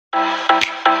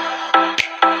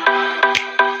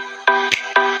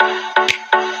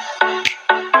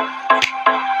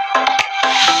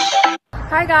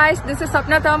guys, this is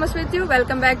Sapna Thomas with you.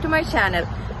 Welcome back to my channel.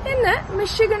 ഇന്ന്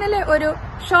മിഷിഗണിലെ ഒരു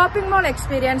shopping മോൾ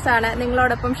experience ആണ്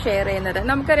നിങ്ങളോടൊപ്പം share ചെയ്യുന്നത്.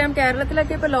 നമുക്കറിയാം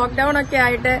കേരളത്തിലൊക്കെ ഇപ്പൊ ലോക്ക്ഡൌൺ ഒക്കെ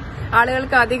ആയിട്ട്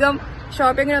ആളുകൾക്ക് അധികം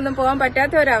ഷോപ്പിങ്ങിനൊന്നും പോകാൻ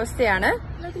പറ്റാത്ത ഒരു അവസ്ഥയാണ്.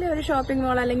 കേരളത്തിലെ ഒരു ഷോപ്പിംഗ്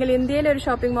മോൾ അല്ലെങ്കിൽ ഇന്ത്യയിലെ ഒരു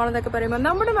ഷോപ്പിംഗ് മോൾ എന്നൊക്കെ പറയുമ്പോൾ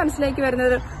നമ്മുടെ മനസ്സിലേക്ക്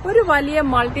വരുന്നത് ഒരു വലിയ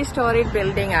മൾട്ടി സ്റ്റോറി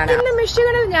ബിൽഡിംഗ് ആണ്. ഇന്ന്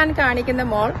മിഷിഗണിൽ ഞാൻ കാണിക്കുന്ന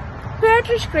മോൾ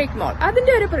Partridge Creek Mall.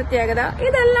 അതിന്റെ ഒരു പ്രത്യേകത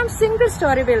ഇതെല്ലാം സിംഗിൾ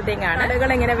സ്റ്റോറി ബിൽഡിംഗ് ആണ്. കടകൾ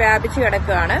ഇങ്ങനെ വ്യാപിച്ചു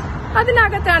കിടക്കുകയാണ്.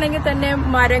 അതിനകത്താണെങ്കിൽ തന്നെ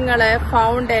മരങ്ങള്,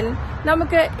 ഫൗണ്ടൻ,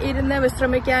 നമുക്ക് ഇരുന്ന്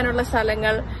വിശ്രമിക്കാനുള്ള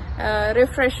സ്ഥലങ്ങൾ,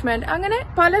 റിഫ്രഷ്മെന്റ്, അങ്ങനെ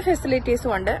പല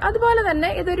ഫെസിലിറ്റീസും ഉണ്ട്. അതുപോലെ തന്നെ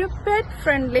ഇതൊരു പെറ്റ്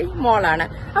ഫ്രണ്ട്ലി മോളാണ്.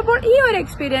 അപ്പോൾ ഈ ഒരു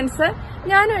എക്സ്പീരിയൻസ്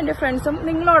ഞാനും എന്റെ ഫ്രണ്ട്സും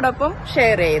നിങ്ങളോടൊപ്പം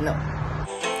ഷെയർ ചെയ്യുന്നു.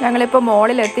 ഞങ്ങളിപ്പോ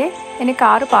മോളിലെത്തി. ഇനി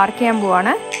കാറ് പാർക്ക് ചെയ്യാൻ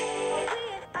പോവാണ്.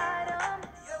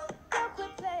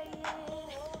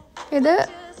 ഇത്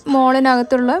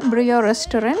മോളിനകത്തുള്ള Brio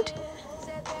restaurant.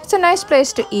 It's A nice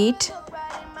place to eat.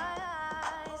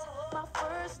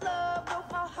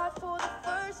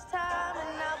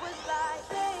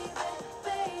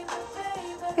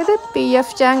 ഇത് PF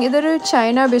ചാങ്. ഇതൊരു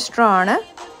ചൈന ബിസ്ട്രോ ആണ്.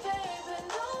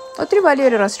 ഒത്തിരി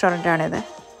വലിയൊരു റെസ്റ്റോറൻ്റ് ആണിത്.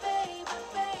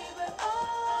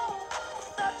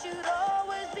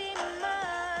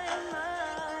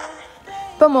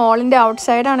 ഇപ്പോൾ മോളിൻ്റെ ഔട്ട്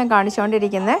സൈഡാണ്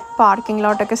കാണിച്ചുകൊണ്ടിരിക്കുന്നത്. പാർക്കിംഗ്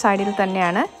ലോട്ടൊക്കെ സൈഡിൽ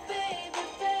തന്നെയാണ്.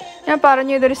 ഞാൻ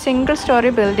പറഞ്ഞു ഇതൊരു സിംഗിൾ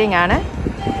സ്റ്റോറി ബിൽഡിംഗ് ആണ്.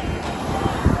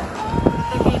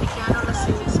 ഇതൊക്കെ ഇരിക്കാനുള്ള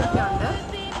സീറ്റ്സൊക്കെ ഉണ്ട്.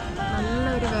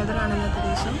 നല്ലൊരു വെതറാണ് ഇന്നത്തെ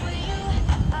ദിവസം.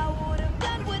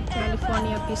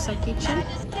 California pizza kitchen.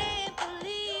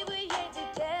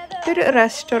 ഇതൊരു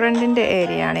റെസ്റ്റോറൻറ്റിൻ്റെ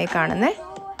ഏരിയ ആണ് ഈ കാണുന്നത്.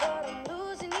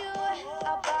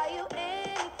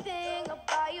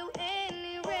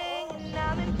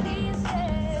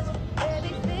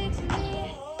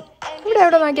 ഇവിടെ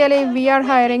എവിടെ നോക്കിയാൽ വി ആർ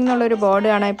ഹയറിംഗ് എന്നുള്ളൊരു ബോർഡ്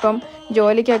കാണാം. ഇപ്പം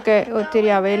ജോലിക്കൊക്കെ ഒത്തിരി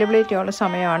അവൈലബിലിറ്റി ഉള്ള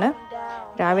സമയമാണ്.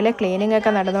 രാവിലെ ക്ലീനിങ്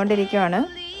ഒക്കെ നടന്നുകൊണ്ടിരിക്കുകയാണ്.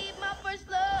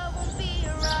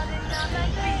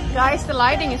 Guys, the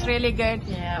lighting is really good.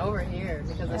 Yeah, over here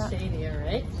because it's shadier,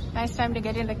 right? Nice time to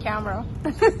get in the camera.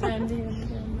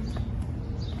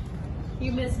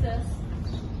 You missed us.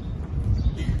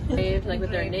 Like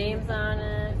with their names on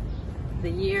it,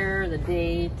 the year, the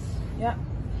date. Yeah.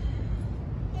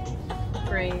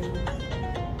 Frames.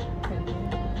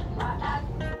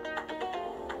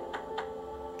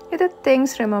 ഇത്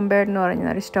things remembered എന്ന് പറയുന്ന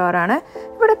ഒരു സ്റ്റോറാണ്.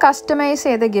 ഇവിടെ customise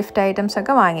ചെയ്ത gift items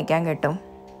ഒക്കെ വാങ്ങിക്കാൻ കിട്ടും.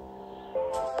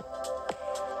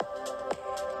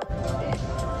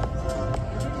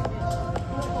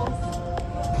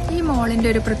 ഈ മോളിൻ്റെ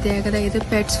ഒരു പ്രത്യേകത ഇത്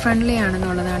പെറ്റ്സ് ഫ്രണ്ട്ലി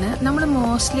ആണെന്നുള്ളതാണ്. നമ്മൾ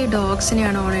മോസ്റ്റ്ലി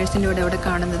ഡോഗ്സിനെയാണ് ഓണേഴ്സിൻ്റെ ഇവിടെ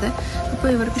കാണുന്നത്. അപ്പോൾ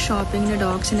ഇവർക്ക് ഷോപ്പിങ്ങിന്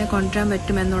ഡോഗ്സിനെ കൊണ്ടുവരാൻ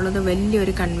പറ്റുമെന്നുള്ളത്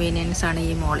വലിയൊരു കൺവീനിയൻസ് ആണ്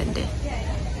ഈ മോളിൻ്റെ.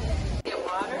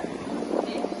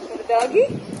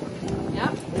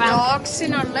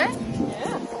 ഡോഗ്സിനുള്ള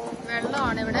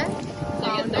വെള്ളമാണ് ഇവിടെ.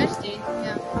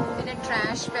 പിന്നെ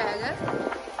ട്രാഷ് ബാഗ്.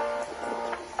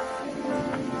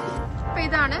 അപ്പൊ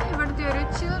ഇതാണ് ഇവിടുത്തെ ഒരു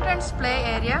ചിൽഡ്രൻസ് പ്ലേ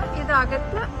ഏരിയ. ഇത്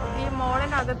അകത്ത് ഈ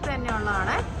മോളിനകത്ത് തന്നെ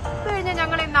ഉള്ളതാണ്. ഇത് കഴിഞ്ഞാൽ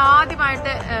ഞങ്ങൾ ഇന്ന്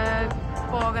ആദ്യമായിട്ട്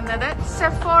പോകുന്നത്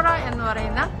സെഫോറ എന്ന്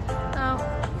പറയുന്ന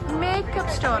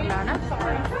മേക്കപ്പ് സ്റ്റോറിലാണ്.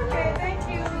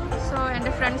 സോ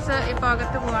എന്റെ ഫ്രണ്ട്സ് ഇപ്പൊ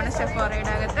അകത്ത് പോവാണ്,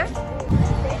 സെഫോറയുടെ അകത്ത്.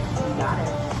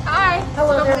 Hi.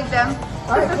 Hello there. Meet them.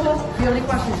 All right, cool. If you have any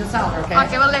questions, just tell her, okay?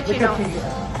 Okay, we'll let you know.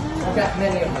 I've got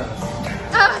many of those.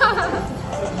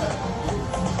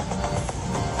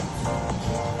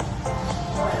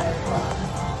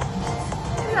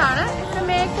 ഇതാണ് ഇവിടെ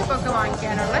makeup ഒക്കെ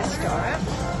വാങ്ങിക്കാനുള്ള store.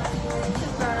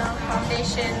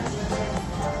 Foundation,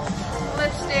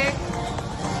 lipstick,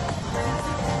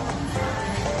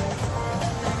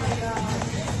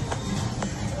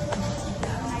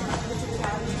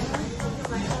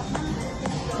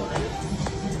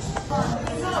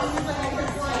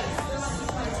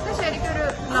 ശരിക്കൊരു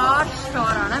large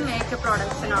സ്റ്റോറാണ് makeup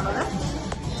പ്രോഡക്ട്സിനുള്ളത്.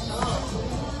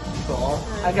 Cool.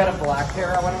 I got a black pair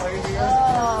I want to wear here.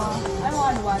 Oh, I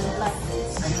want one. Like,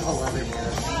 I have a leather pair.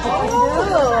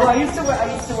 Well, I used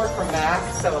to work for Mac,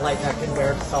 so like I could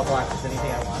wear salt black as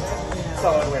anything I wanted. So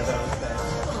I would wear those. But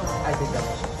I think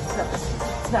it's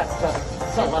not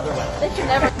leather wet. they should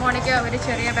never. Monica ഒരു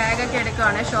ചെറിയ ബാഗൊക്കെ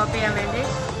എടുക്കുവാണ് shop ചെയ്യാൻ വേണ്ടി.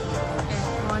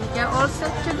 Monica all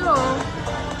set to go.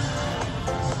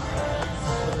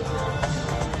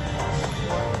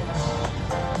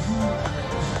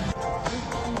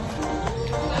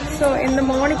 So ഇന്ന്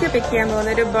Monica പിക്ക് ചെയ്യാൻ പോകുന്ന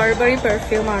ഒരു Burberry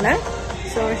പെർഫ്യൂമാണ്.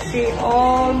 So she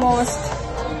almost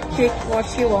pick what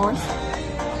she wants.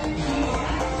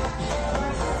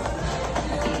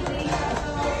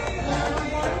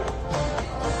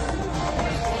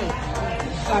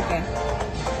 Okay.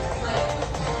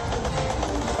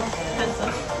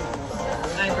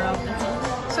 Eyebrow pencil.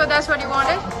 So that's what you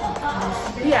wanted?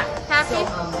 Yeah. happy?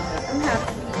 I'm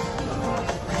happy.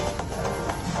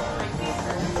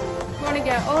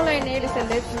 Monica, all I need is a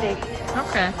lipstick.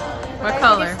 Okay. What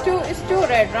color? It's too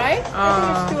red, right? I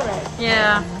think it's too red.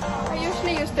 Yeah. I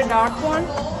usually use the dark one.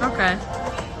 Okay.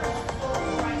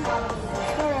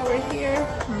 Or over here.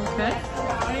 Okay.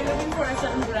 Are you looking for a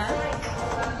certain brand?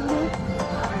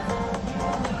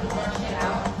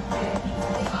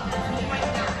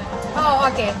 Oh,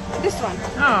 okay. This one.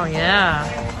 Oh yeah.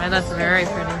 That's very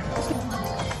pretty.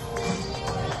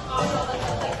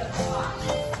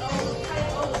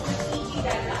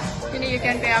 You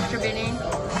can pay after bidding.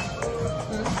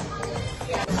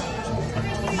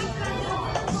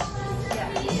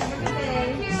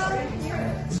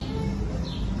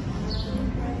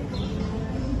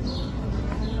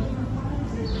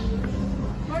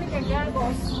 Monica, girl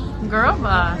boss. Girl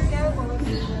boss.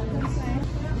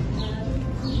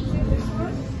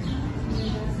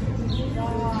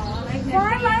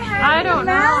 Girl boss. I don't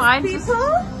know. I just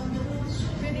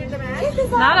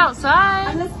not outside.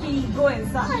 Unless we go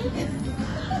inside.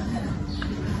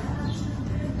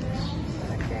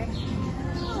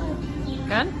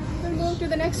 Good. We'll move to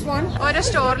the next one. ഒരു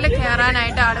സ്റ്റോറിൽ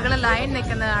കയറാനായിട്ട് ആളുകൾ line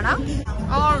നിൽക്കുന്നതാണ്.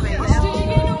 Always.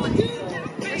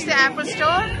 It's the Apple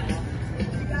store.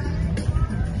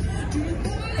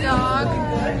 Dog.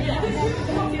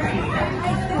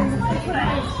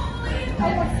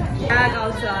 Bag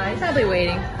outside. Probably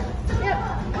waiting. Yep.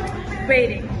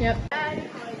 Waiting. Yep.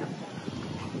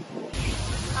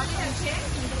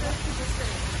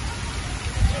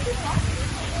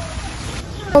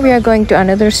 We are going to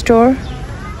another store.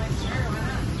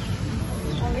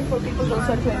 Only for people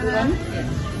also 21.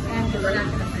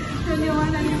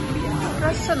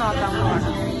 Dress നോക്കാൻ പോവാണ്.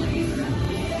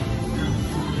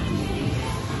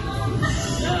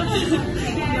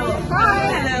 Hi.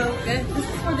 Hello. This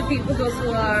is for the people those who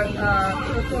are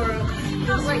for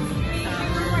just like.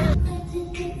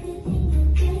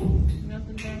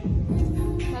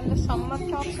 നല്ല summer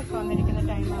tops ഒക്കെ വന്നിരിക്കുന്ന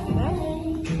ടൈമാണിത്.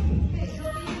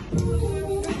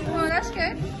 Oh, that's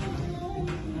good.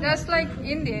 That's like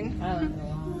Indian.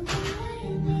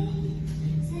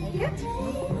 Like it?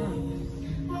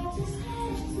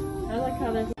 I like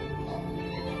how they're.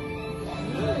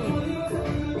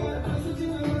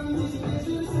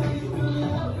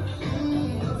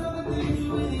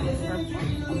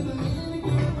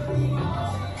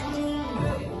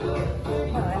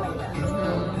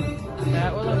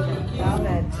 That will look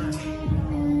good.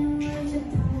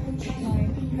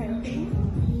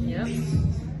 Yep.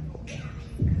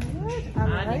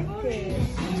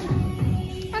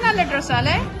 നല്ല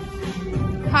ഡ്രസ്സാല്ലേ?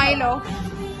 ഹൈലോ.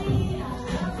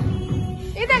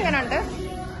 ഇതെങ്ങനുണ്ട്?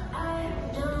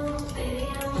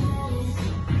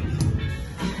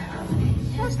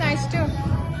 That's nice too.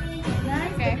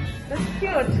 Okay. That's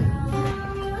cute.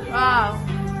 Wow.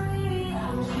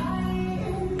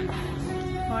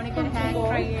 Monica hand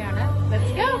try ചെയ്യാണ്.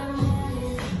 Let's go.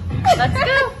 Let's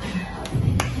go.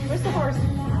 Where's the horse?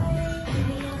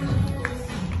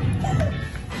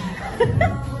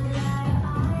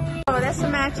 Oh, that's a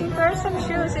matching pair of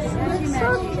shoes. It's so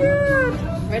cute.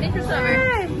 Ready for summer.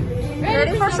 Hey.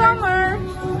 Ready for summer.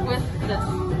 With this.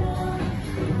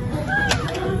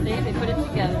 See, they put it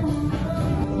together.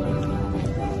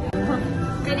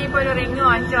 ഇനിയിപ്പോ ഒരു ring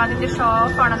വാങ്ങിച്ചു. അതിന്റെ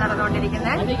ഷോപ്പാണ്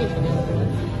നടന്നുകൊണ്ടിരിക്കുന്നത്. I think it's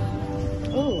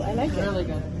Oh, I like it. really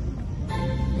good.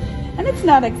 And it's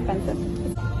not expensive.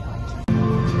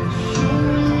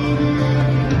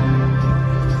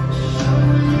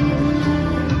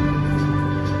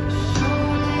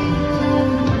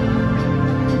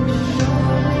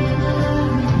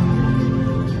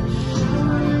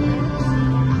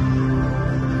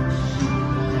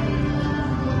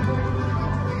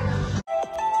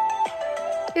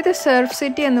 ഇത് surf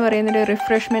city എന്ന് പറയുന്ന ഒരു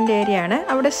റിഫ്രഷ്മെന്റ് ഏരിയ ആണ്.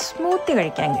 അവിടെ സ്മൂത്തി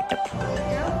കഴിക്കാൻ കിട്ടും.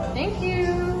 Thank you.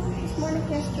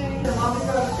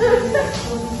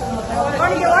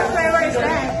 Monica, what flavor is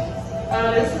that?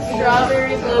 This is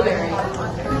strawberry blueberry.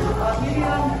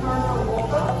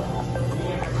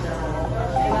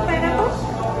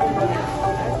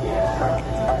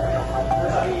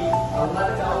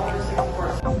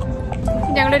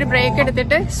 ഞങ്ങളൊരു ബ്രേക്ക്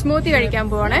എടുത്തിട്ട് സ്മൂത്തി കഴിക്കാൻ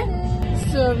പോവാണേ.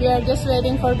 So we are just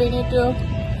waiting for Benny to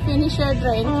finish her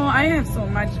drink. Oh, I have so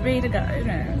much way to go.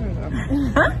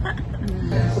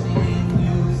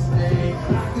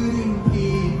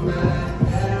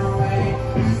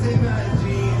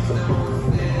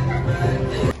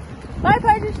 Bye,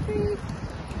 Partridge Creek.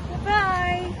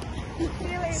 Bye.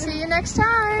 See you next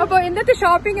time. അപ്പോൾ ഇന്നത്തെ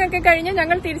shopping ഒക്കെ കഴിഞ്ഞ്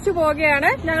ഞങ്ങൾ തിരിച്ചു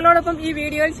പോവുകയാണ്. ഞങ്ങളോടൊപ്പം ഈ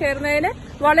വീഡിയോയിൽ ചേർന്നതിന്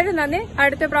വളരെ നന്ദി.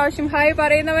 അടുത്ത പ്രാവശ്യം ഹായ്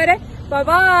പറയുന്നവരെ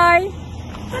ബൈ.